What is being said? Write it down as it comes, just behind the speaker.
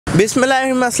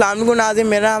बिस्मिल्लाहिर्रहमानिर्रहीम, अस्सलाम वालेकुम नाज़रीन,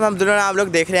 मेरा नाम अब्दुल, आप लोग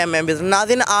देख रहे हैं मैं बिज़नेस।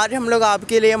 नाज़रीन, आज हम लोग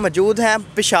आपके लिए मौजूद हैं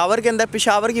पेशावर के अंदर।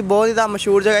 पेशावर की बहुत ही ज़्यादा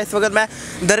मशहूर जगह, इस वक्त मैं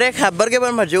दर्रे खैबर के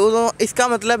ऊपर मौजूद हूँ। इसका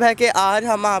मतलब है कि आज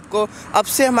हम आपको अब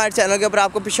से हमारे चैनल के ऊपर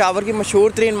आपको पेशावर की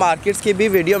मशहूर तरीन मार्केट्स की भी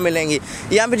वीडियो मिलेंगी।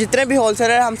 यहाँ पर जितने भी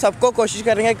होलसेलर हम सबको कोशिश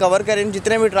करेंगे कवर करें,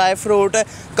 जितने भी ड्राई फ्रूट,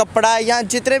 कपड़ा या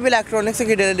जितने भी इलेक्ट्रॉनिक्स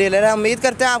के डीलर हैं, उम्मीद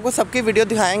करते हैं आपको सबकी वीडियो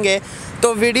दिखाएँगे।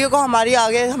 तो वीडियो को हमारी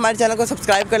आगे हमारे चैनल को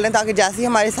सब्सक्राइब कर लें, ताकि जैसी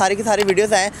हमारी सारी की सारी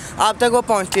वीडियोस आएँ आप तक वो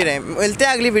पहुंचती रहें। मिलते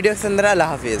हैं अगली वीडियो के अंदर। अल्लाह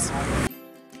हाफिज़।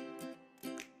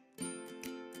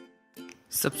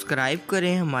 सब्सक्राइब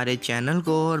करें हमारे चैनल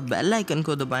को और बेल आइकन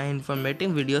को दबाएं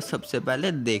इन्फॉर्मेटिव वीडियो सबसे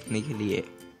पहले देखने के लिए।